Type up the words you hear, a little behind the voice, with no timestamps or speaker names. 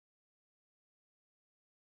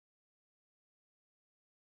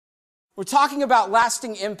We're talking about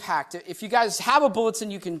lasting impact. If you guys have a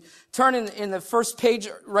bulletin, you can turn in the first page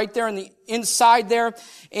right there on the inside there.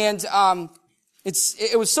 And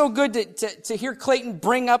it was so good to hear Clayton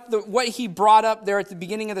bring up what he brought up there at the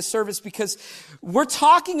beginning of the service, because we're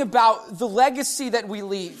talking about the legacy that we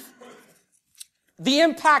leave, the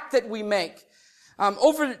impact that we make.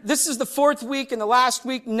 This is the fourth week and the last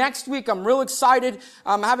week. Next week, I'm real excited.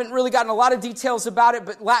 I haven't really gotten a lot of details about it,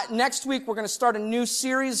 but next week, we're going to start a new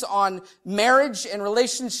series on marriage and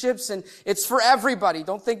relationships, and it's for everybody.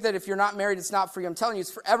 Don't think that if you're not married, it's not for you. I'm telling you,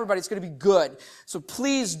 it's for everybody. It's going to be good. So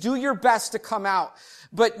please do your best to come out.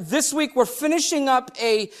 But this week, we're finishing up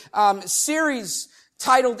a series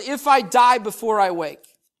titled, If I Die Before I Wake.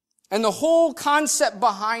 And the whole concept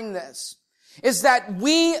behind this is that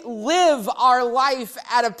we live our life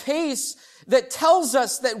at a pace that tells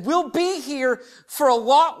us that we'll be here for a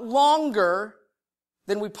lot longer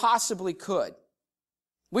than we possibly could.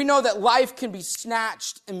 We know that life can be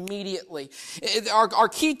snatched immediately. Our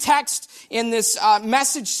key text in this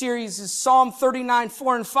message series is Psalm 39,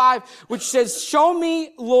 4 and 5, which says, "Show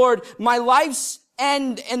me, Lord, my life's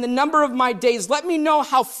end and the number of my days. Let me know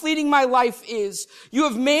how fleeting my life is. You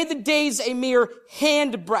have made the days a mere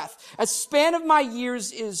handbreadth. A span of my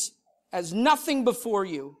years is as nothing before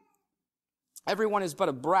you. Everyone is but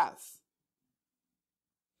a breath,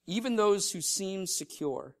 even those who seem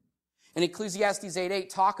secure." In Ecclesiastes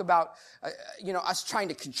 8:8, talk about us trying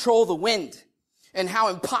to control the wind and how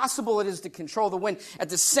impossible it is to control the wind. At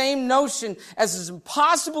the same notion, as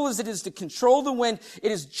impossible as it is to control the wind,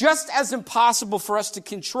 it is just as impossible for us to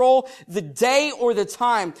control the day or the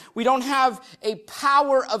time. We don't have a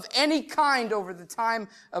power of any kind over the time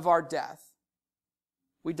of our death.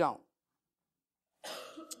 We don't.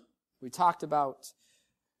 We talked about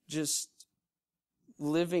just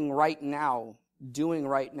living right now, doing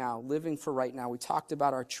right now, living for right now. We talked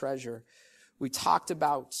about our treasure. We talked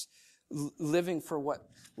about living for what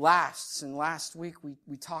lasts. And last week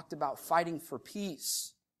we talked about fighting for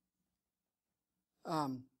peace.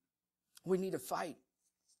 We need to fight.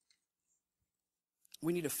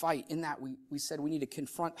 We need to fight. In that we said we need to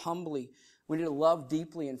confront humbly. We need to love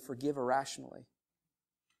deeply and forgive irrationally.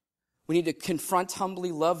 We need to confront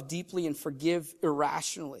humbly, love deeply, and forgive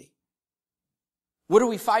irrationally. What are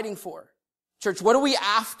we fighting for? Church, what are we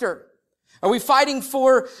after? Are we fighting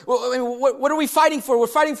for, what are we fighting for? We're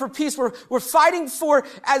fighting for peace. We're fighting for,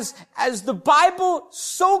 as the Bible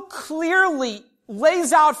so clearly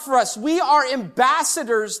lays out for us, we are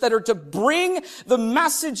ambassadors that are to bring the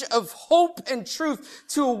message of hope and truth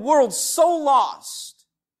to a world so lost.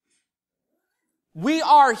 We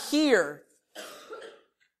are here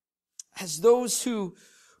as those who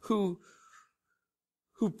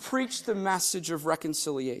preach the message of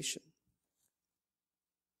reconciliation.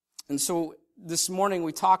 And so this morning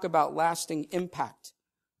we talk about lasting impact.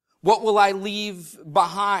 What will I leave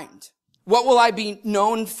behind? What will I be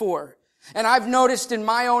known for? And I've noticed in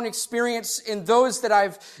my own experience, in those that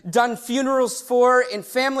I've done funerals for, in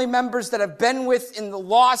family members that I've been with in the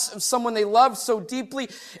loss of someone they love so deeply,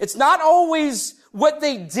 it's not always what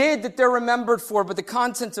they did that they're remembered for, but the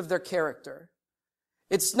content of their character.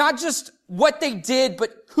 It's not just what they did,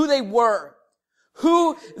 but who they were.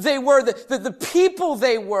 Who they were, the people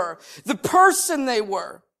they were, the person they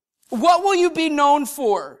were. What will you be known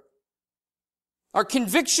for? Our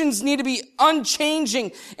convictions need to be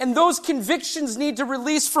unchanging, and those convictions need to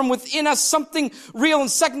release from within us something real. In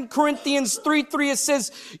 2 Corinthians 3:3, it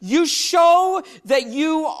says, "You show that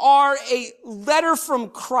you are a letter from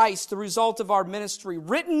Christ, the result of our ministry,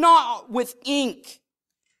 written not with ink,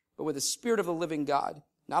 but with the Spirit of the living God,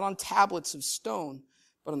 not on tablets of stone,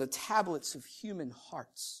 but on the tablets of human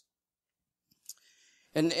hearts."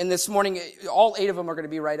 And this morning, all 8 of them are going to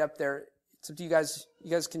be right up there. It's up to you guys.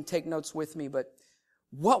 You guys can take notes with me, but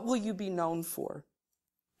what will you be known for?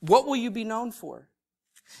 What will you be known for?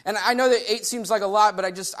 And I know that 8 seems like a lot, but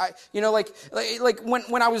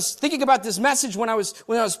when I was thinking about this message, when I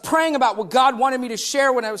was praying about what God wanted me to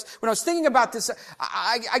share, when I was thinking about this,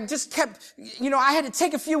 I just kept, I had to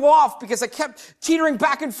take a few off because I kept teetering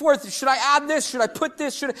back and forth. Should I add this? Should I put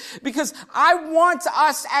this? Because I want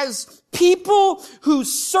us as people who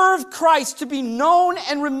serve Christ to be known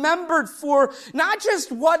and remembered for not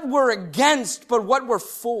just what we're against, but what we're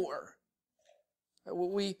for.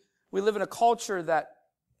 We live in a culture that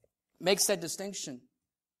makes that distinction.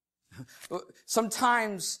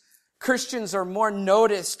 Sometimes Christians are more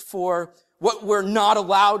noticed for what we're not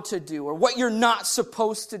allowed to do, or what you're not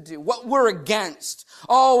supposed to do, what we're against.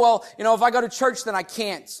 Oh, well, if I go to church, then I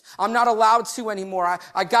can't. I'm not allowed to anymore.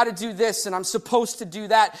 I got to do this, and I'm supposed to do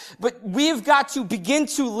that. But we've got to begin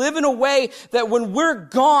to live in a way that when we're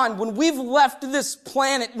gone, when we've left this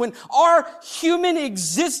planet, when our human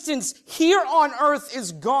existence here on earth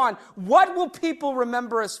is gone, what will people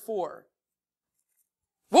remember us for?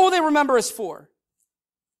 What will they remember us for?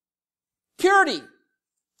 Purity.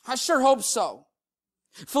 I sure hope so.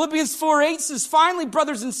 Philippians 4:8 says, finally,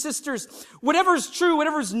 brothers and sisters, whatever is true,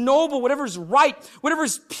 whatever is noble, whatever is right, whatever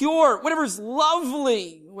is pure, whatever is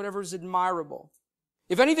lovely, whatever is admirable.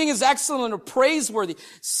 If anything is excellent or praiseworthy,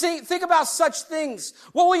 think about such things.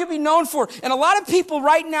 What will you be known for? And a lot of people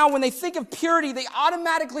right now, when they think of purity, they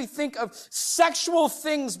automatically think of sexual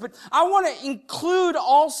things. But I want to include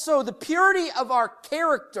also the purity of our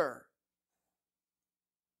character.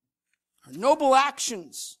 Our noble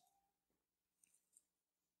actions.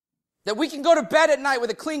 That we can go to bed at night with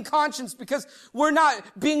a clean conscience because we're not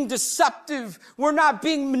being deceptive. We're not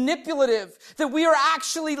being manipulative. That we are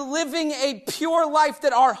actually living a pure life.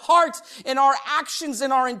 That our heart and our actions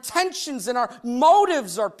and our intentions and our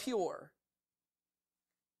motives are pure.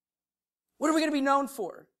 What are we going to be known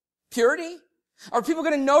for? Purity? Are people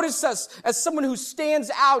going to notice us as someone who stands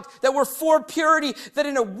out, that we're for purity, that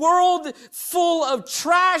in a world full of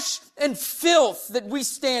trash and filth, that we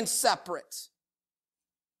stand separate?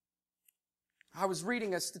 I was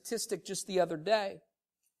reading a statistic just the other day,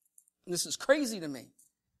 and this is crazy to me,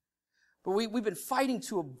 but we've been fighting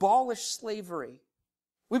to abolish slavery.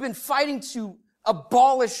 We've been fighting to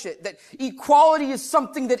abolish it, that equality is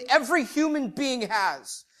something that every human being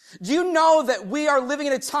has. Do you know that we are living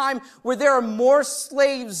in a time where there are more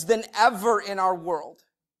slaves than ever in our world?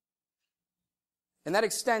 And that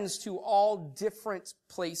extends to all different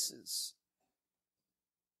places.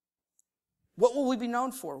 What will we be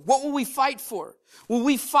known for? What will we fight for? Will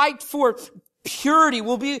we fight for purity?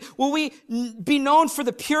 Will we be known for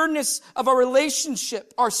the pureness of our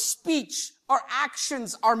relationship, our speech, our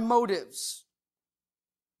actions, our motives?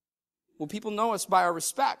 Will people know us by our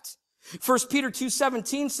respect? 1 Peter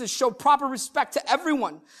 2:17 says, show proper respect to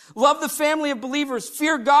everyone. Love the family of believers.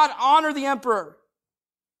 Fear God. Honor the emperor.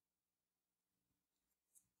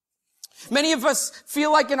 Many of us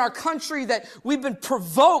feel like in our country that we've been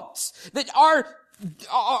provoked, that our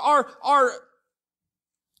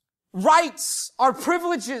rights, our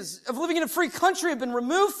privileges of living in a free country have been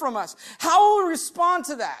removed from us. How will we respond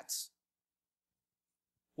to that?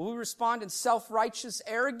 Will we respond in self-righteous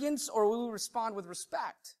arrogance, or will we respond with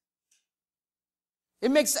respect? It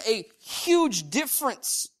makes a huge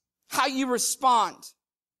difference how you respond.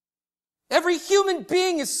 Every human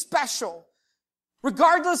being is special,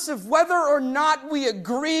 regardless of whether or not we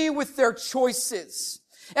agree with their choices.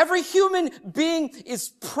 Every human being is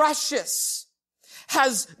precious,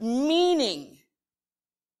 has meaning.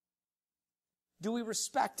 Do we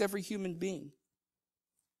respect every human being?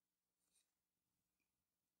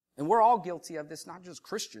 And we're all guilty of this, not just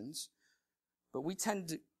Christians, but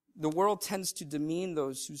the world tends to demean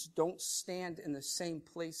those who don't stand in the same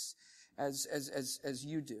place as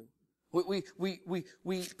you do. We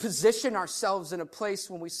position ourselves in a place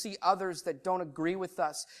when we see others that don't agree with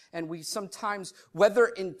us, and we sometimes, whether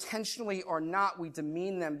intentionally or not, we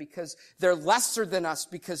demean them because they're lesser than us,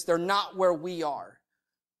 because they're not where we are.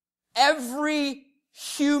 Every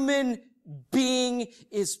human being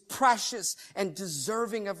is precious and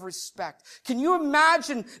deserving of respect. Can you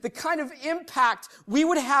imagine the kind of impact we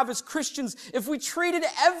would have as Christians if we treated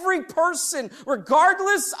every person,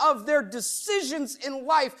 regardless of their decisions in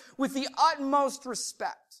life, with the utmost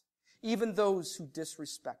respect, even those who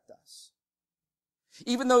disrespect us,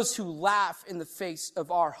 even those who laugh in the face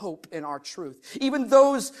of our hope and our truth, even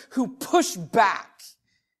those who push back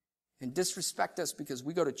and disrespect us because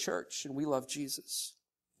we go to church and we love Jesus?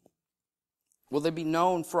 Will they be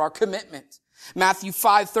known for our commitment? Matthew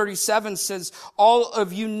 5:37 says, all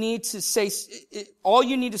you need to say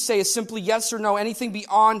is simply yes or no. Anything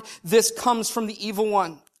beyond this comes from the evil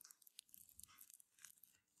one.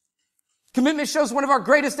 Commitment shows one of our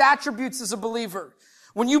greatest attributes as a believer.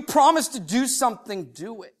 When you promise to do something,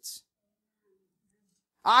 do it.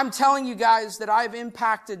 I'm telling you guys that I've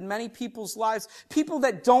impacted many people's lives, people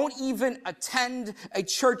that don't even attend a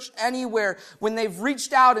church anywhere. When they've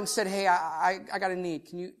reached out and said, hey, I got a need.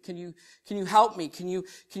 Can you help me? Can you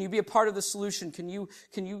be a part of the solution? Can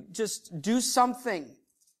you just do something?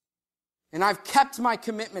 And I've kept my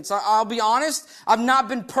commitments. I'll be honest, I've not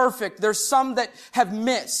been perfect. There's some that have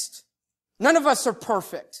missed. None of us are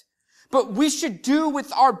perfect, but we should do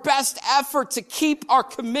with our best effort to keep our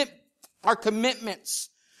commitments.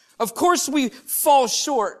 Of course we fall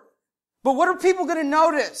short. But what are people going to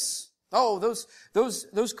notice? Oh,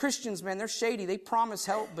 those Christians, man, they're shady. They promise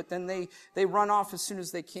help, but then they run off as soon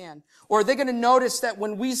as they can. Or are they going to notice that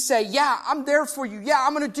when we say, yeah, I'm there for you. Yeah,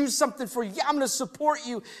 I'm going to do something for you. Yeah, I'm going to support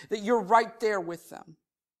you, that you're right there with them?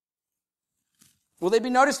 Will they be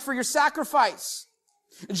noticed for your sacrifice?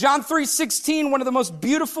 John 3:16, one of the most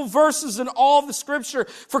beautiful verses in all of the scripture.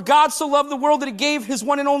 For God so loved the world that he gave his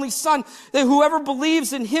one and only son, that whoever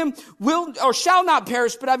believes in him will or shall not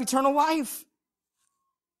perish, but have eternal life.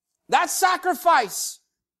 That's sacrifice.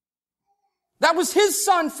 That was his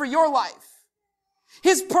son for your life.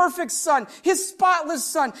 His perfect son, his spotless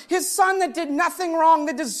son, his son that did nothing wrong,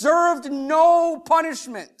 that deserved no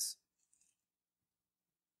punishment.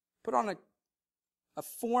 Put on a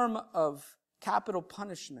form of capital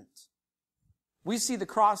punishment. We see the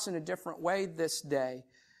cross in a different way this day,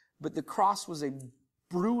 but the cross was a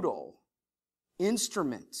brutal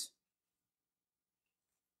instrument.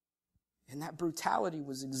 And that brutality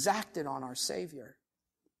was exacted on our Savior.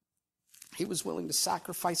 He was willing to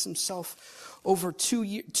sacrifice himself over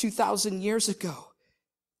 2,000 years ago.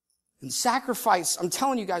 And sacrifice, I'm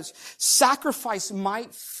telling you guys, sacrifice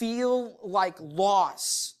might feel like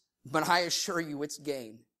loss, but I assure you it's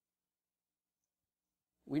gain.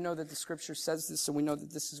 We know that the scripture says this, and we know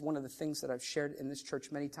that this is one of the things that I've shared in this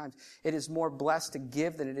church many times. It is more blessed to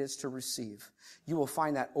give than it is to receive. You will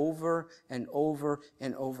find that over and over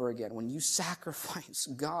and over again. When you sacrifice,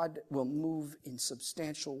 God will move in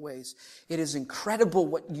substantial ways. It is incredible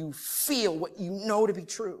what you feel, what you know to be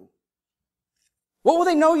true. What will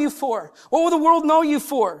they know you for? What will the world know you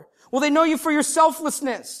for? Will they know you for your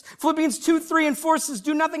selflessness? Philippians 2:3-4 says,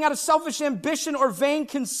 do nothing out of selfish ambition or vain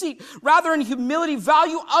conceit. Rather, in humility,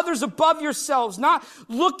 value others above yourselves, not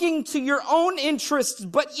looking to your own interests,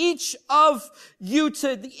 but each of you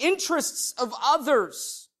to the interests of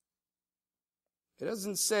others. It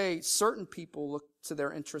doesn't say certain people look to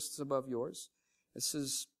their interests above yours. It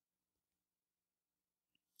says,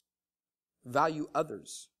 value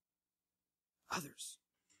others. Others.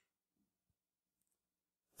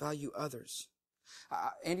 Value others.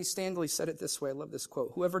 Andy Stanley said it this way. I love this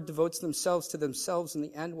quote. Whoever devotes themselves to themselves in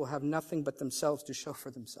the end will have nothing but themselves to show for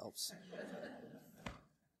themselves.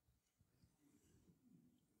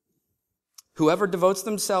 Whoever devotes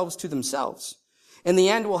themselves to themselves in the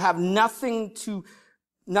end will have nothing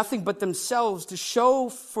but themselves to show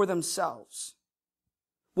for themselves.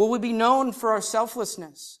 Will we be known for our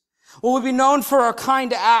selflessness? Will we be known for our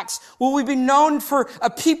kind acts? Will we be known for a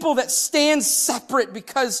people that stand separate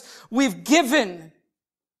because we've given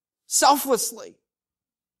selflessly?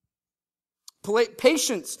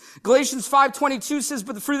 Patience. Galatians 5:22 says,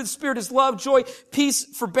 but the fruit of the Spirit is love, joy, peace,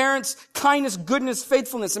 forbearance, kindness, goodness,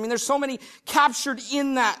 faithfulness. I mean, there's so many captured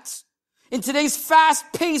in that. In today's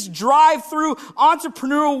fast-paced, drive-through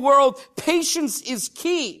entrepreneurial world, patience is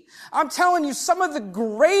key. I'm telling you, some of the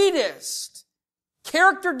greatest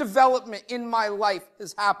character development in my life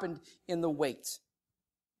has happened in the wait.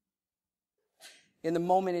 In the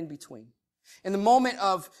moment in between. In the moment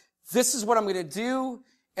of, this is what I'm going to do,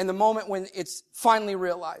 and the moment when it's finally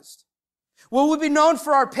realized. Will we be known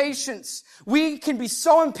for our patience? We can be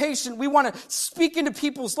so impatient. We want to speak into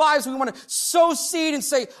people's lives. We want to sow seed and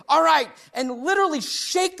say, all right, and literally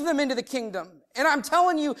shake them into the kingdom. And I'm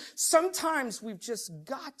telling you, sometimes we've just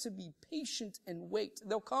got to be patient and wait.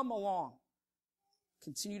 They'll come along.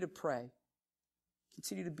 Continue to pray.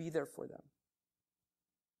 Continue to be there for them.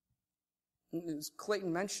 As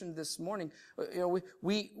Clayton mentioned this morning,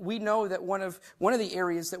 we know that one of the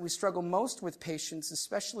areas that we struggle most with patience,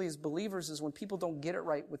 especially as believers, is when people don't get it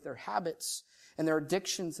right with their habits and their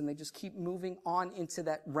addictions, and they just keep moving on into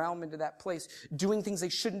that realm, into that place, doing things they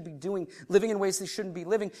shouldn't be doing, living in ways they shouldn't be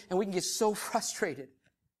living, and we can get so frustrated.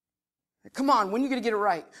 Come on, when are you going to get it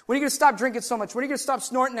right? When are you going to stop drinking so much? When are you going to stop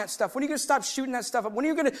snorting that stuff? When are you going to stop shooting that stuff up? When are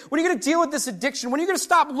you going to deal with this addiction? When are you going to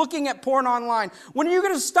stop looking at porn online? When are you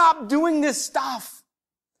going to stop doing this stuff?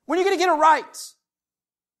 When are you going to get it right?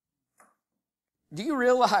 Do you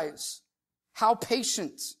realize how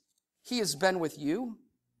patient he has been with you?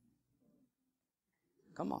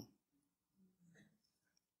 Come on.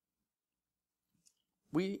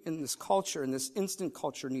 We in this culture, in this instant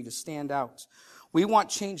culture, need to stand out. We want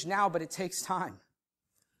change now, but it takes time.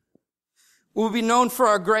 We'll be known for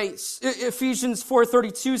our grace. Ephesians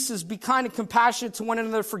 4:32 says, be kind and compassionate to one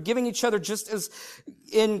another, forgiving each other just as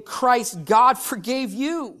in Christ God forgave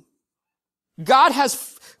you. God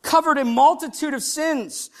has covered a multitude of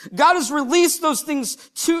sins. God has released those things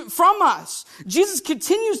from us. Jesus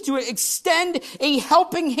continues to extend a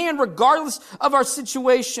helping hand regardless of our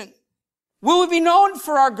situation. Will we be known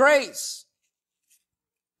for our grace?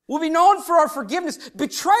 We'll be known for our forgiveness.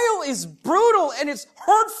 Betrayal is brutal and it's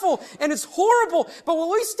hurtful and it's horrible. But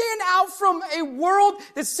will we stand out from a world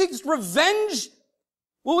that seeks revenge?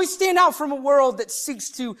 Will we stand out from a world that seeks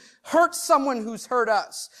to hurt someone who's hurt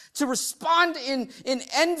us? To respond in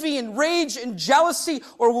envy and rage and jealousy?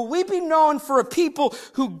 Or will we be known for a people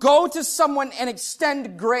who go to someone and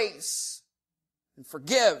extend grace and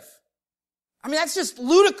forgive? I mean, that's just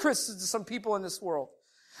ludicrous to some people in this world.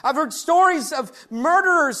 I've heard stories of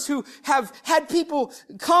murderers who have had people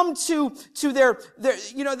come to their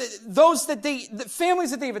those that the families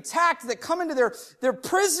that they've attacked, that come into their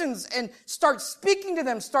prisons and start speaking to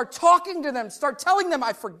them, start talking to them, start telling them,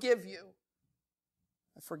 I forgive you.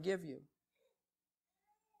 I forgive you.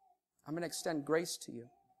 I'm going to extend grace to you.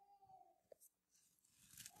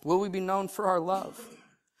 Will we be known for our love?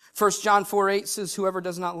 1 John 4:8 says, whoever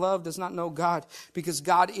does not love does not know God, because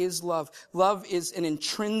God is love. Love is an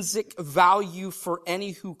intrinsic value for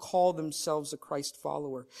any who call themselves a Christ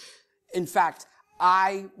follower. In fact,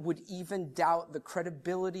 I would even doubt the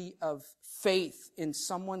credibility of faith in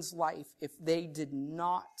someone's life if they did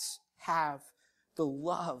not have the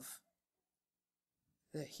love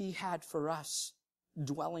that He had for us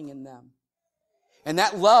dwelling in them. And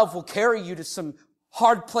that love will carry you to some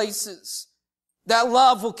hard places. That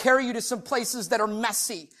love will carry you to some places that are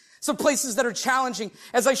messy, some places that are challenging.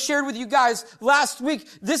 As I shared with you guys last week,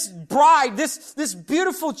 this bride, this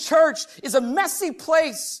beautiful church is a messy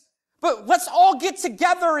place. But let's all get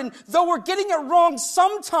together, and though we're getting it wrong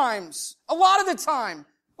sometimes, a lot of the time,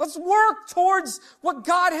 let's work towards what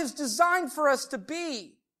God has designed for us to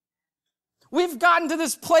be. We've gotten to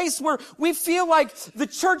this place where we feel like the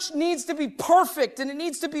church needs to be perfect and it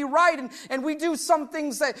needs to be right. And we do some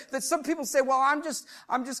things that some people say, well, I'm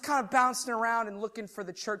just kind of bouncing around and looking for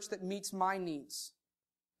the church that meets my needs.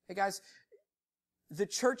 Hey guys, the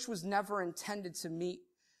church was never intended to meet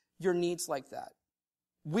your needs like that.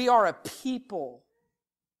 We are a people.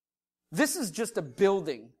 This is just a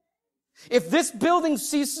building. If this building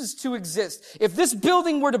ceases to exist, if this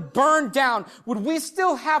building were to burn down, would we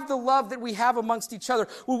still have the love that we have amongst each other?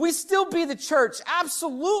 Would we still be the church?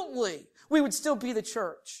 Absolutely. We would still be the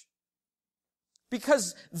church.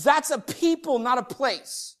 Because that's a people, not a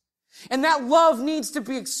place. And that love needs to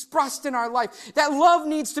be expressed in our life. That love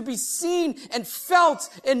needs to be seen and felt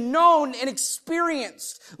and known and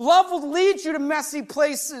experienced. Love will lead you to messy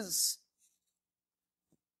places.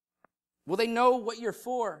 Will they know what you're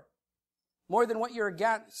for more than what you're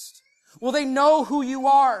against? Will they know who you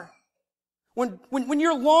are? When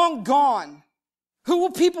you're long gone, who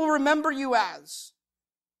will people remember you as?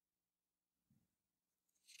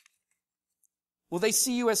 Will they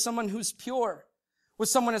see you as someone who's pure? With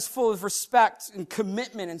someone as full of respect and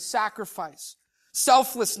commitment and sacrifice,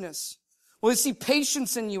 selflessness? Will they see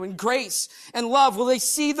patience in you and grace and love? Will they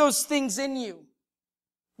see those things in you?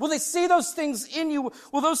 Will they see those things in you?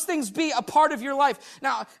 Will those things be a part of your life?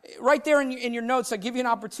 Now, right there in your notes, I give you an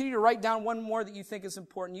opportunity to write down one more that you think is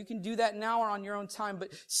important. You can do that now or on your own time. But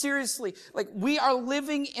seriously, like, we are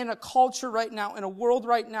living in a culture right now, in a world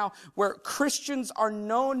right now, where Christians are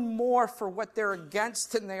known more for what they're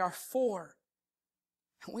against than they are for.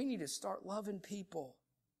 And we need to start loving people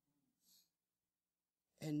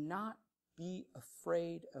and not be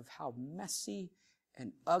afraid of how messy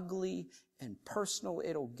and ugly and personal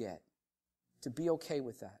it'll get, to be okay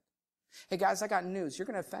with that. Hey guys, I got news. You're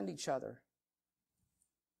going to offend each other.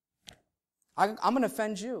 I'm going to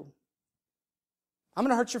offend you. I'm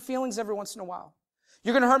going to hurt your feelings every once in a while.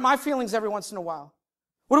 You're going to hurt my feelings every once in a while.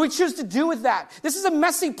 What do we choose to do with that? This is a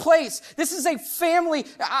messy place. This is a family.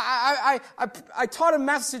 I taught a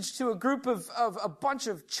message to a group of a bunch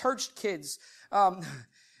of church kids.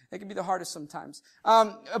 They can be the hardest sometimes.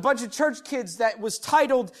 A bunch of church kids that was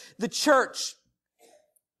titled The Church.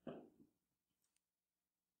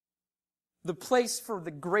 The place for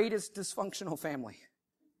the greatest dysfunctional family.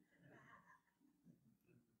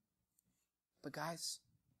 But guys,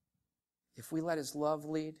 if we let His love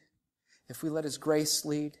lead, if we let His grace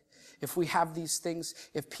lead, if we have these things,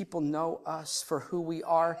 if people know us for who we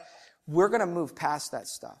are, we're going to move past that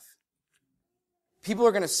stuff. People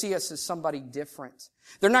are going to see us as somebody different.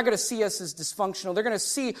 They're not going to see us as dysfunctional. They're going to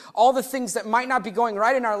see all the things that might not be going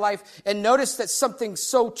right in our life and notice that something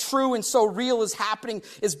so true and so real is happening,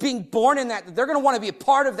 is being born in that. They're going to want to be a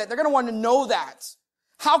part of that. They're going to want to know that.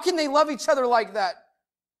 How can they love each other like that?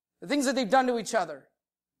 The things that they've done to each other.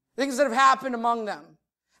 The things that have happened among them.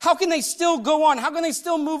 How can they still go on? How can they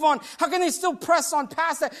still move on? How can they still press on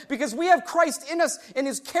past that? Because we have Christ in us, and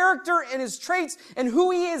His character and His traits and who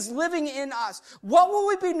He is living in us. What will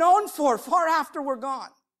we be known for far after we're gone?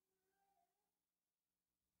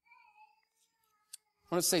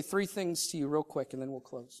 I want to say 3 things to you real quick, and then we'll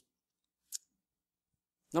close.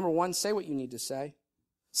 Number 1, say what you need to say.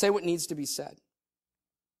 Say what needs to be said.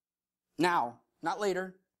 Now, not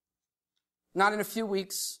later. Not in a few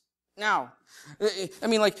weeks. Now. I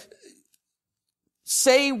mean,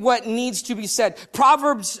 say what needs to be said.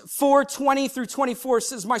 Proverbs 4:20-24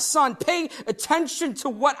 says, "My son, pay attention to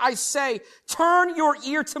what I say. Turn your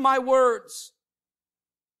ear to my words."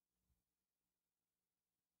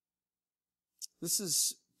 This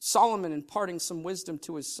is Solomon imparting some wisdom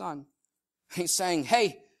to his son. He's saying,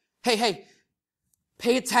 hey,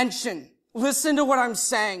 pay attention. Listen to what I'm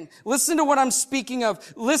saying. Listen to what I'm speaking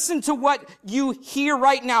of. Listen to what you hear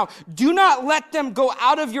right now. Do not let them go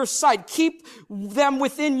out of your sight. Keep them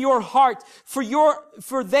within your heart,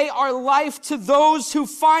 for they are life to those who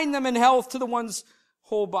find them, and health to the one's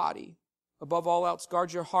whole body. Above all else,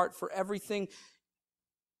 guard your heart, for everything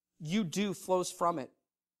you do flows from it.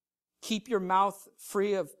 Keep your mouth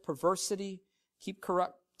free of perversity. Keep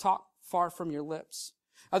corrupt talk far from your lips.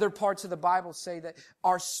 Other parts of the Bible say that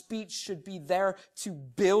our speech should be there to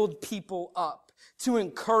build people up, to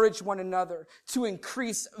encourage one another, to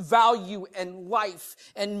increase value and life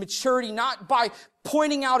and maturity, not by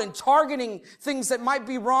pointing out and targeting things that might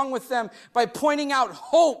be wrong with them, by pointing out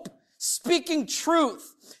hope, speaking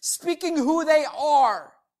truth, speaking who they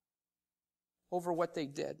are over what they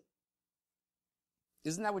did.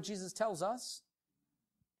 Isn't that what Jesus tells us?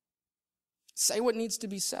 Say what needs to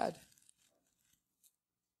be said.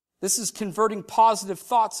 This is converting positive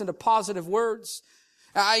thoughts into positive words.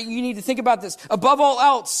 You need to think about this. Above all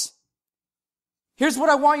else, here's what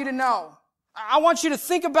I want you to know. I want you to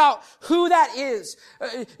think about who that is.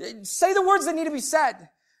 Say the words that need to be said.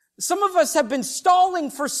 Some of us have been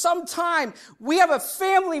stalling for some time. We have a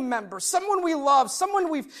family member, someone we love,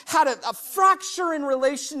 someone we've had a fracture in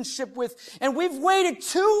relationship with, and we've waited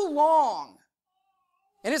too long.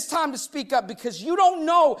 And it's time to speak up, because you don't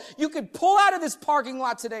know. You could pull out of this parking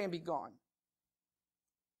lot today and be gone.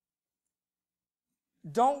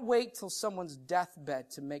 Don't wait till someone's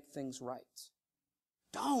deathbed to make things right.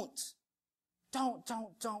 Don't.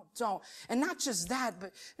 And not just that,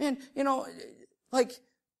 but man,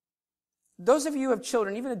 those of you who have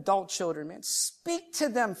children, even adult children, man, speak to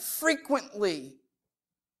them frequently.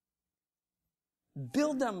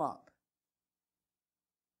 Build them up.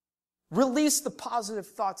 Release the positive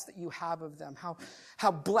thoughts that you have of them,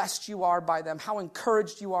 how blessed you are by them, how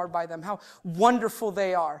encouraged you are by them, how wonderful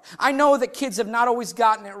they are. I know that kids have not always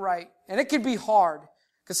gotten it right, and it can be hard,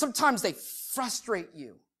 because sometimes they frustrate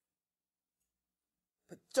you.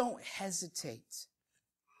 But don't hesitate.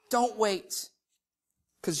 Don't wait.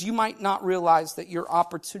 Because you might not realize that your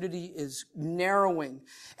opportunity is narrowing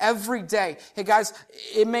every day. Hey guys,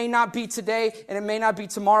 it may not be today and it may not be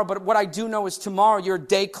tomorrow, but what I do know is tomorrow you're a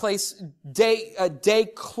day closer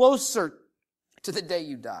to the day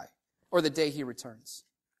you die, or the day he returns.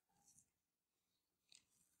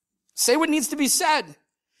 Say what needs to be said.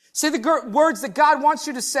 Say the words that God wants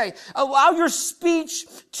you to say. Allow your speech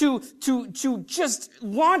to just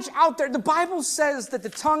launch out there. The Bible says that the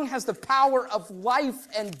tongue has the power of life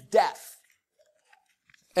and death.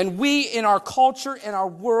 And we, in our culture, in our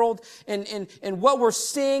world, in what we're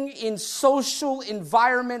seeing in social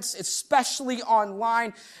environments, especially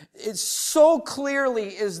online, it so clearly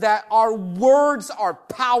is that our words are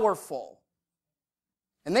powerful.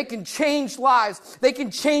 And they can change lives. They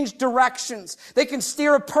can change directions. They can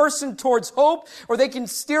steer a person towards hope, or they can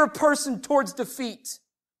steer a person towards defeat.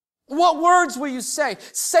 What words will you say?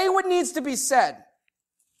 Say what needs to be said.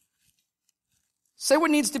 Say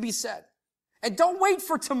what needs to be said. And don't wait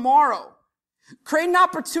for tomorrow. Create an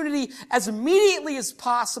opportunity as immediately as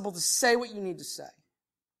possible to say what you need to say.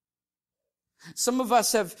 Some of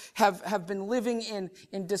us have been living in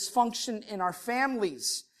dysfunction in our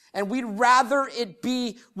families. And we'd rather it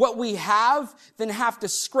be what we have than have to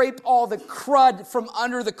scrape all the crud from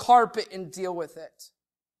under the carpet and deal with it.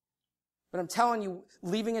 But I'm telling you,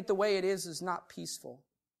 leaving it the way it is not peaceful.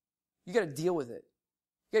 You got to deal with it.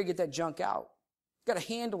 You got to get that junk out. You got to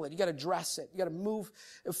handle it. You got to address it. You got to move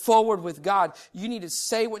forward with God. You need to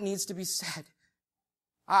say what needs to be said.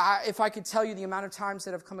 If I could tell you the amount of times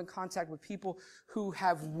that I've come in contact with people who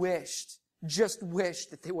have just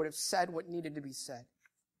wished that they would have said what needed to be said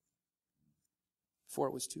before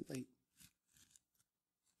it was too late.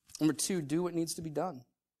 Number 2, do what needs to be done.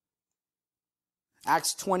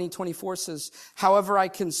 Acts 20:24 says, "However, I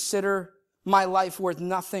consider my life worth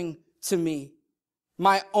nothing to me.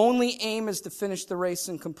 My only aim is to finish the race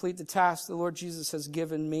and complete the task the Lord Jesus has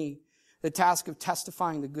given me, the task of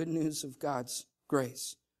testifying the good news of God's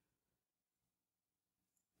grace."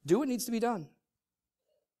 Do what needs to be done.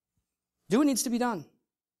 Do what needs to be done.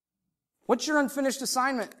 What's your unfinished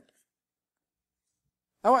assignment?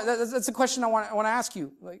 That's a question I want to ask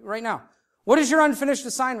you right now. What is your unfinished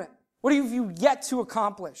assignment? What have you yet to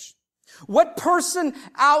accomplish? What person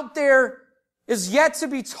out there is yet to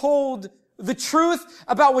be told the truth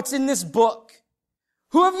about what's in this book?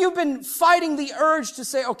 Who have you been fighting the urge to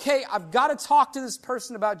say, okay, I've got to talk to this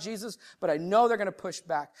person about Jesus, but I know they're going to push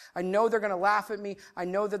back. I know they're going to laugh at me. I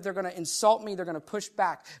know that they're going to insult me. They're going to push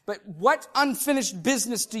back. But what unfinished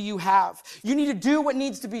business do you have? You need to do what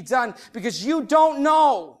needs to be done because you don't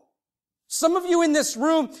know. Some of you in this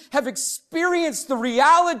room have experienced the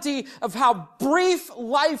reality of how brief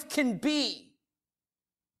life can be.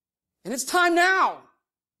 And it's time now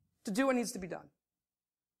to do what needs to be done.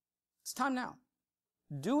 It's time now.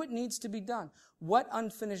 Do what needs to be done. What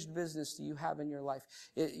unfinished business do you have in your life?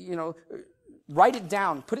 Write it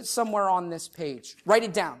down. Put it somewhere on this page. Write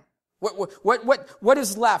it down. What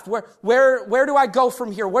is left? Where do I go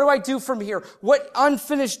from here? What do I do from here? What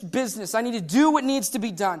unfinished business? I need to do what needs to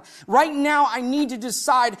be done. Right now, I need to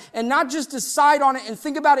decide, and not just decide on it and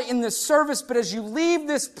think about it in this service, but as you leave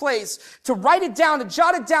this place, to write it down, to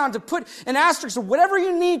jot it down, to put an asterisk or whatever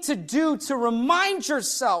you need to do to remind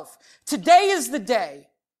yourself, today is the day.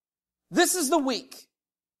 This is the week.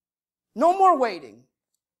 No more waiting.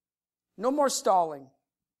 No more stalling.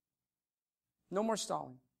 No more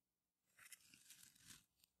stalling.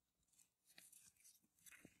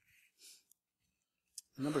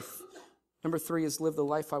 Number 3 is live the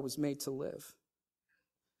life I was made to live.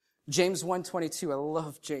 James 1:22. I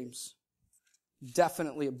love James.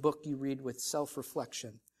 Definitely a book you read with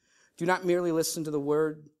self-reflection. Do not merely listen to the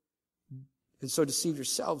word and so deceive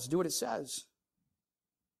yourselves. Do what it says.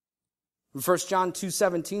 1 John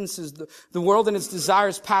 2:17 says, the world and its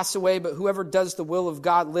desires pass away, but whoever does the will of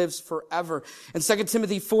God lives forever. And 2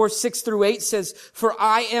 Timothy 4:6-8 says, for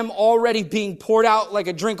I am already being poured out like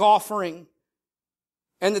a drink offering.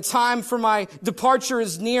 And the time for my departure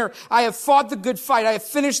is near. I have fought the good fight. I have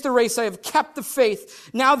finished the race. I have kept the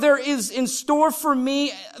faith. Now there is in store for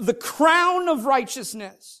me the crown of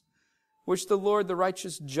righteousness, which the Lord, the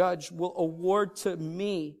righteous judge, will award to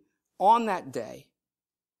me on that day.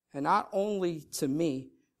 And not only to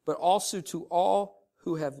me, but also to all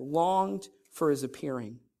who have longed for his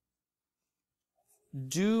appearing.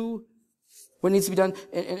 Do what needs to be done.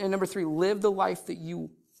 And number 3, live the life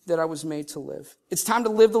that I was made to live. It's time to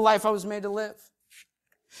live the life I was made to live.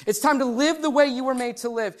 It's time to live the way you were made to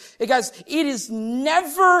live. Hey guys, it is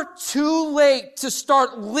never too late to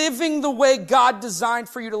start living the way God designed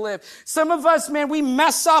for you to live. Some of us, man, we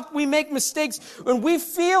mess up, we make mistakes, and we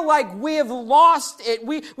feel like we have lost it.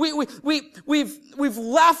 We've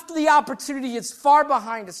left the opportunity. It's far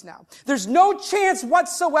behind us now. There's no chance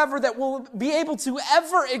whatsoever that we'll be able to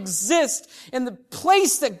ever exist in the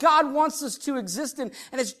place that God wants us to exist in.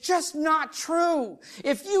 And it's just not true.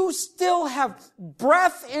 If you still have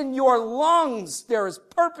breath in your lungs, there is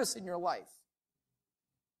purpose in your life.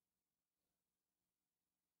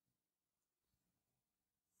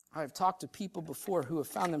 I've talked to people before who have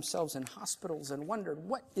found themselves in hospitals and wondered,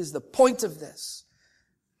 what is the point of this?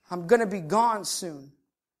 I'm going to be gone soon.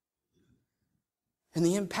 And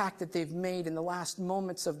the impact that they've made in the last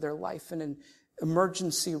moments of their life in an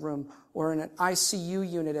emergency room or in an ICU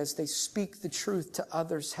unit as they speak the truth to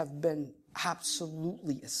others have been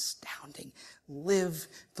absolutely astounding. Live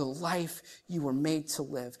the life you were made to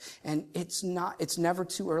live. And it's never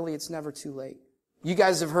too early. It's never too late. You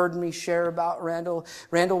guys have heard me share about Randall.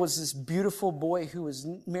 Randall was this beautiful boy who was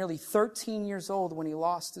merely 13 years old when he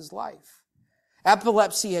lost his life.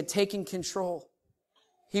 Epilepsy had taken control.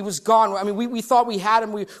 He was gone. I mean, we thought we had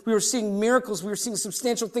him. We were seeing miracles. We were seeing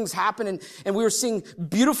substantial things happen, and we were seeing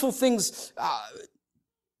beautiful things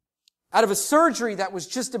out of a surgery that was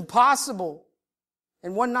just impossible.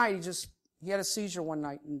 And one night, he had a seizure one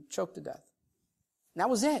night and choked to death. And that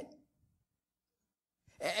was it.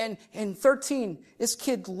 And in 13, this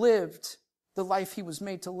kid lived the life he was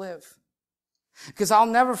made to live. Because I'll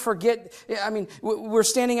never forget, I mean, we're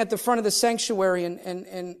standing at the front of the sanctuary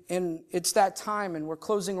and it's that time and we're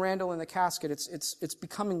closing Randall in the casket. It's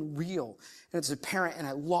becoming real and it's apparent and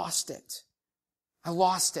I lost it.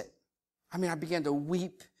 I mean, I began to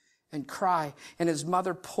weep and cry. And his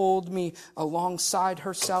mother pulled me alongside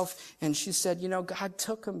herself and she said, God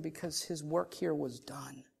took him because his work here was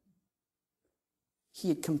done. He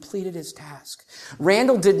had completed his task.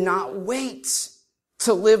 Randall did not wait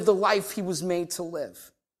to live the life he was made to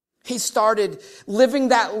live. He started living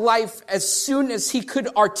that life as soon as he could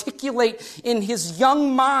articulate in his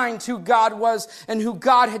young mind who God was and who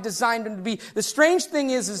God had designed him to be. The strange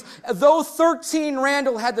thing is though 13,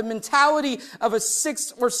 Randall had the mentality of a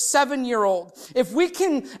 6 or 7 year old. If we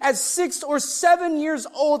can, as 6 or 7 years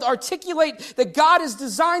old, articulate that God has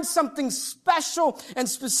designed something special and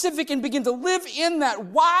specific and begin to live in that,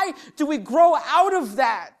 why do we grow out of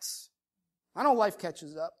that? I know life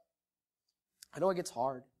catches up. I know it gets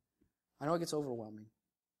hard. I know it gets overwhelming,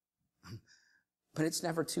 but it's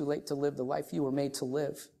never too late to live the life you were made to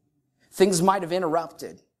live. Things might have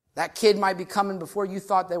interrupted. That kid might be coming before you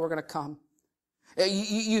thought they were going to come.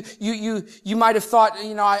 You might have thought,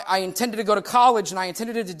 I intended to go to college and I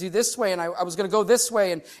intended it to do this way and I was going to go this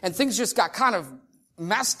way and things just got kind of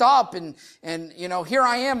messed up and here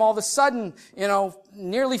I am all of a sudden,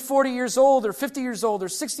 nearly 40 years old or 50 years old or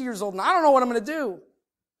 60 years old and I don't know what I'm going to do.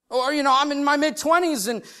 Or, I'm in my mid-20s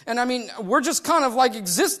and we're just kind of like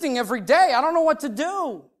existing every day. I don't know what to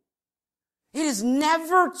do. It is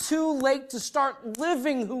never too late to start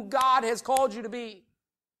living who God has called you to be.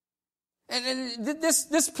 And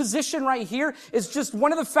this position right here is just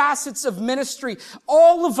one of the facets of ministry.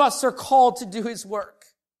 All of us are called to do His work.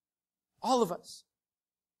 All of us.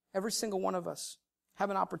 Every single one of us have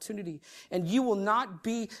an opportunity. And you will not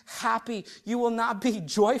be happy. You will not be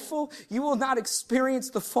joyful. You will not experience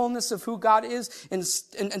the fullness of who God is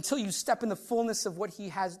until you step in the fullness of what He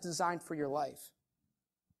has designed for your life.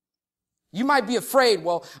 You might be afraid,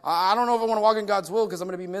 I don't know if I want to walk in God's will because I'm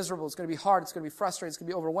going to be miserable. It's going to be hard. It's going to be frustrating. It's going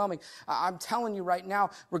to be overwhelming. I'm telling you right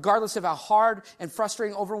now, regardless of how hard and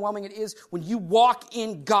frustrating, overwhelming it is, when you walk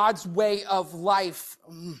in God's way of life,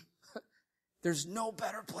 there's no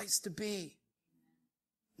better place to be.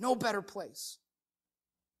 No better place.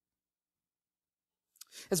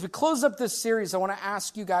 As we close up this series, I want to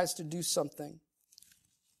ask you guys to do something.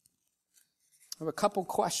 I have a couple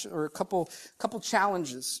questions or a couple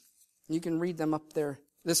challenges. You can read them up there.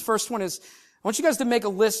 This first one is, I want you guys to make a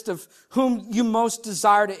list of whom you most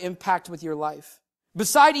desire to impact with your life.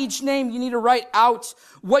 Beside each name, you need to write out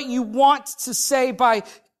what you want to say by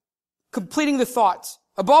completing the thoughts.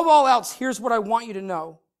 Above all else, here's what I want you to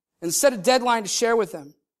know. And set a deadline to share with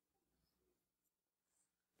them.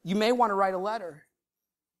 You may want to write a letter.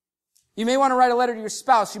 You may want to write a letter to your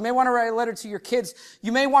spouse. You may want to write a letter to your kids.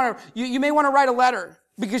 You may want to write a letter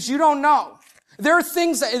because you don't know. There are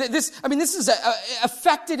things that this has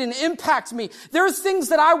affected and impacted me. There are things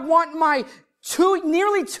that I want my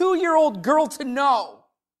nearly 2-year-old girl to know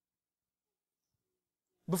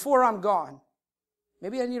before I'm gone.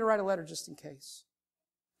 Maybe I need to write a letter just in case.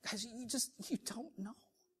 Guys, you don't know.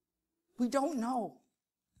 We don't know.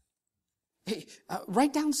 Hey,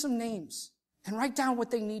 write down some names and write down what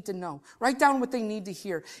they need to know. Write down what they need to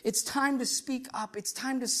hear. It's time to speak up. It's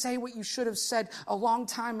time to say what you should have said a long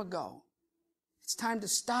time ago. It's time to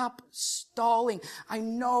stop stalling. I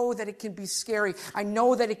know that it can be scary. I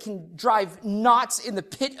know that it can drive knots in the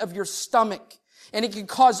pit of your stomach. And it can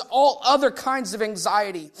cause all other kinds of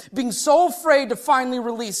anxiety. Being so afraid to finally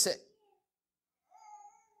release it.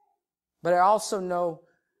 But I also know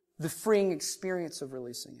the freeing experience of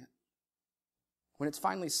releasing it. When it's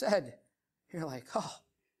finally said, you're like, oh,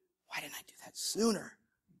 why didn't I do that sooner?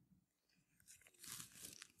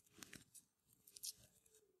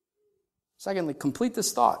 Secondly, complete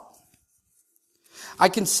this thought. I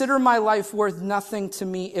consider my life worth nothing to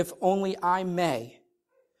me if only I may.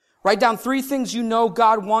 Write down 3 things you know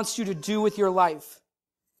God wants you to do with your life.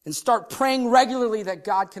 And start praying regularly that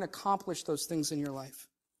God can accomplish those things in your life.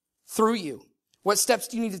 Through you. What steps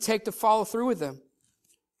do you need to take to follow through with them?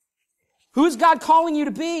 Who is God calling you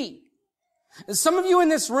to be? And some of you in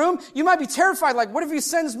this room, you might be terrified, like, what if He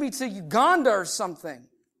sends me to Uganda or something?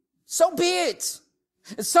 So be it.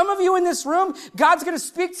 And some of you in this room, God's going to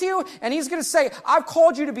speak to you and He's going to say, I've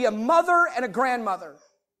called you to be a mother and a grandmother.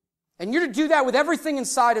 And you're to do that with everything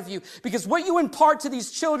inside of you because what you impart to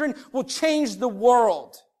these children will change the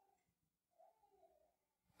world.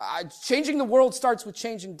 Changing the world starts with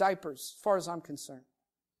changing diapers, as far as I'm concerned.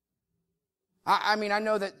 I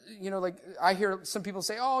know that, I hear some people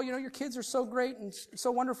say, oh, your kids are so great and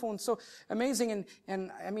so wonderful and so amazing.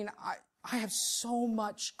 And I have so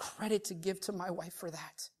much credit to give to my wife for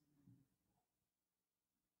that.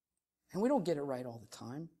 And we don't get it right all the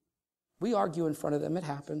time. We argue in front of them. It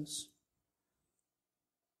happens.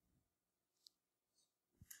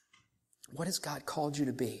 What has God called you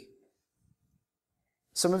to be?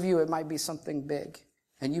 Some of you, it might be something big,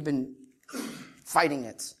 and you've been fighting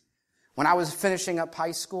it. When I was finishing up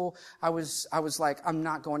high school, I was like, I'm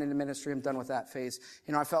not going into ministry. I'm done with that phase.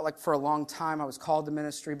 I felt like for a long time I was called to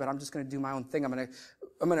ministry, but I'm just going to do my own thing. I'm going to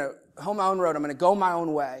home my own road. I'm going to go my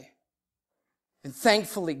own way. And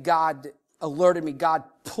thankfully, God alerted me. God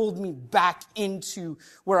pulled me back into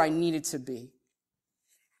where I needed to be.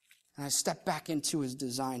 And I stepped back into his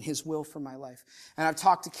design, his will for my life. And I've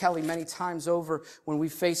talked to Kelly many times over when we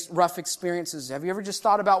faced rough experiences. Have you ever just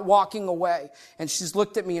thought about walking away? And she's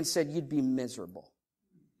looked at me and said, you'd be miserable.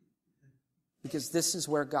 Because this is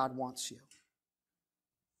where God wants you.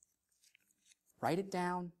 Write it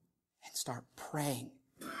down and start praying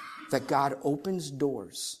that God opens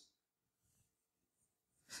doors.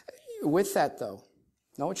 With that, though,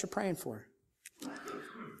 know what you're praying for.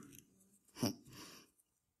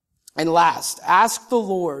 And last, ask the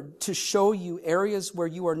Lord to show you areas where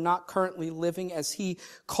you are not currently living as he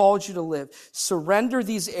called you to live. Surrender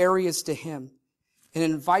these areas to him and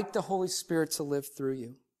invite the Holy Spirit to live through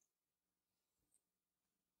you.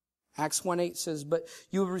 Acts 1:8 says, but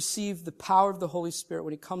you will receive the power of the Holy Spirit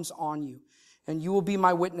when he comes on you. And you will be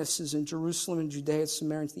my witnesses in Jerusalem and Judea,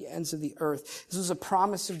 Samaria, and to the ends of the earth. This was a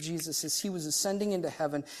promise of Jesus as he was ascending into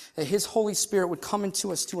heaven, that his Holy Spirit would come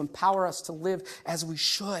into us to empower us to live as we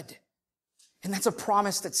should. And that's a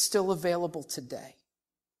promise that's still available today.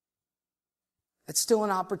 It's still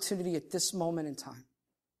an opportunity at this moment in time.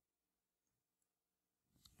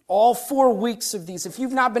 All 4 weeks of these, if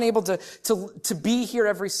you've not been able to be here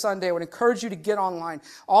every Sunday, I would encourage you to get online.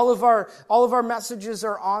 All of our messages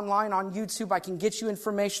are online on YouTube. I can get you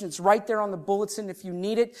information. It's right there on the bulletin if you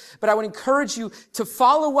need it. But I would encourage you to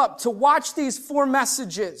follow up, to watch these 4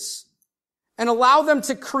 messages and allow them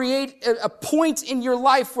to create a point in your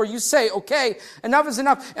life where you say, okay, enough is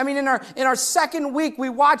enough. I mean, in our second week, we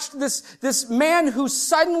watched this man who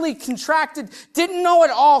suddenly didn't know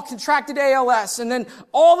at all, contracted ALS. And then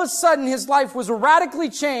all of a sudden his life was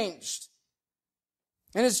radically changed.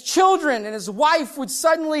 And his children and his wife would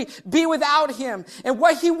suddenly be without him. And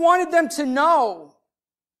what he wanted them to know.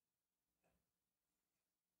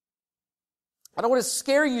 I don't want to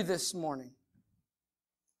scare you this morning.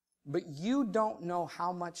 But you don't know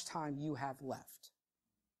how much time you have left.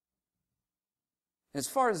 As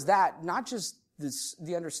far as that, not just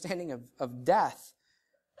the understanding of death,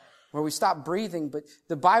 where we stop breathing, but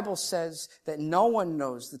the Bible says that no one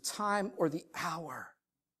knows the time or the hour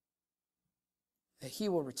that he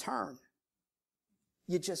will return.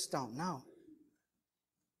 You just don't know.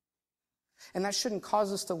 And that shouldn't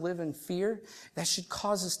cause us to live in fear. That should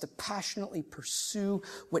cause us to passionately pursue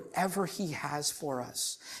whatever he has for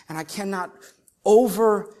us. And I cannot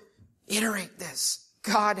over-iterate this.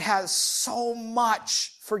 God has so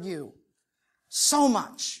much for you. So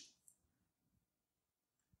much.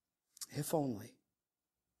 If only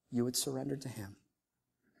you would surrender to him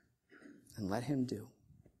and let him do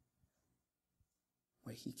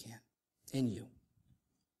what he can in you.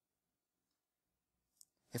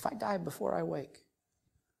 If I die before I wake,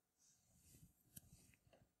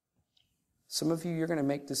 some of you, you're going to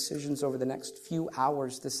make decisions over the next few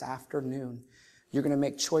hours this afternoon. You're going to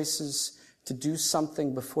make choices to do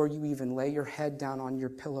something before you even lay your head down on your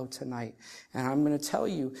pillow tonight. And I'm going to tell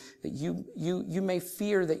you that you may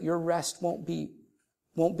fear that your rest won't be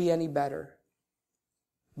any better.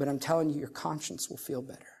 But I'm telling you, your conscience will feel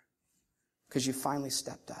better because you finally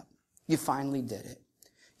stepped up. You finally did it.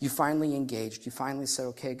 You finally engaged. You finally said,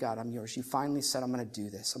 okay, God, I'm yours. You finally said, I'm going to do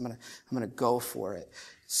this. I'm going to go for it.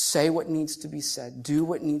 Say what needs to be said. Do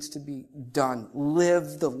what needs to be done.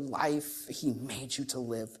 Live the life he made you to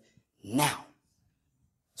live now.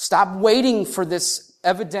 Stop waiting for this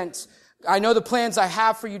evident, I know the plans I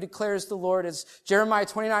have for you, declares the Lord, as Jeremiah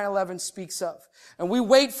 29:11 speaks of. And we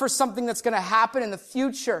wait for something that's going to happen in the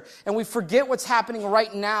future, and we forget what's happening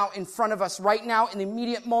right now in front of us, right now in the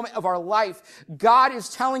immediate moment of our life. God is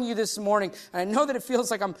telling you this morning, and I know that it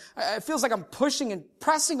feels like I'm pushing and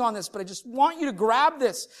pressing on this, but I just want you to grab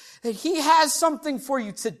this, that he has something for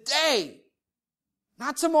you today,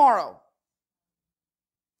 not tomorrow.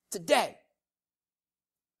 Today.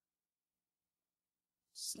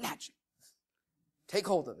 Snatch it. Take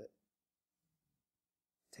hold of it.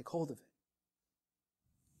 Take hold of it.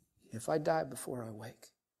 If I die before I wake,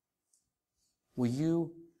 will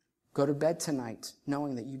you go to bed tonight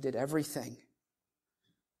knowing that you did everything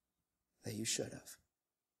that you should have?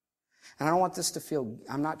 And I don't want this to feel,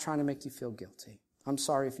 I'm not trying to make you feel guilty. I'm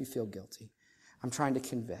sorry if you feel guilty. I'm trying to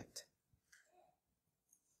convict.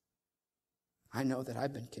 I know that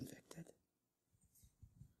I've been convicted.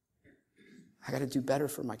 I got to do better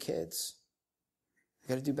for my kids. I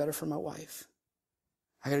got to do better for my wife.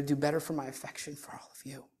 I got to do better for my affection for all of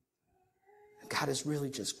you. And God has really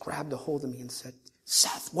just grabbed a hold of me and said,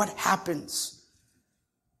 Seth, what happens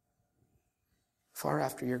far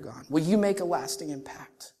after you're gone? Will you make a lasting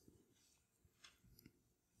impact?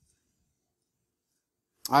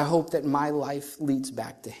 I hope that my life leads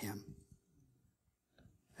back to him.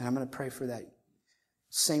 And I'm going to pray for that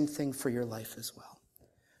same thing for your life as well.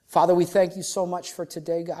 Father, we thank you so much for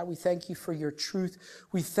today, God. We thank you for your truth.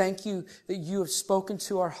 We thank you that you have spoken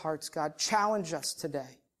to our hearts, God. Challenge us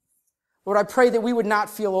today. Lord, I pray that we would not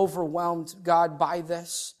feel overwhelmed, God, by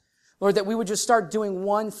this. Lord, that we would just start doing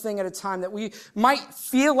one thing at a time, that we might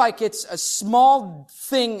feel like it's a small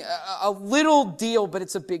thing, a little deal, but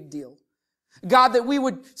it's a big deal. God, that we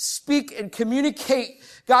would speak and communicate.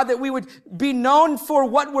 God, that we would be known for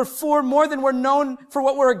what we're for more than we're known for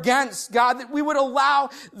what we're against. God, that we would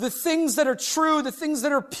allow the things that are true, the things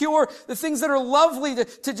that are pure, the things that are lovely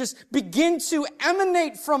to just begin to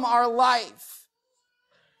emanate from our life.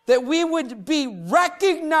 That we would be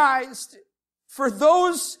recognized for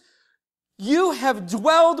those you have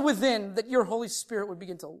dwelled within, that your Holy Spirit would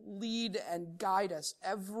begin to lead and guide us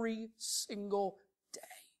every single day.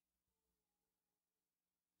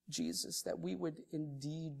 Jesus, that we would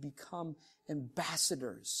indeed become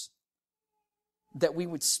ambassadors, that we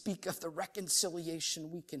would speak of the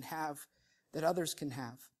reconciliation we can have, that others can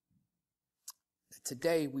have. That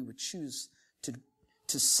today we would choose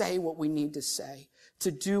to say what we need to say,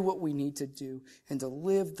 to do what we need to do, and to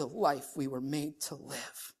live the life we were made to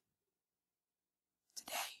live.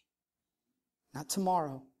 Today. Not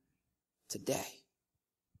tomorrow. Today.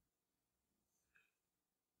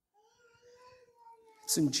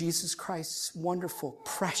 It's in Jesus Christ's wonderful,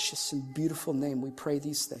 precious, and beautiful name we pray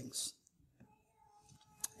these things.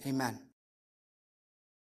 Amen.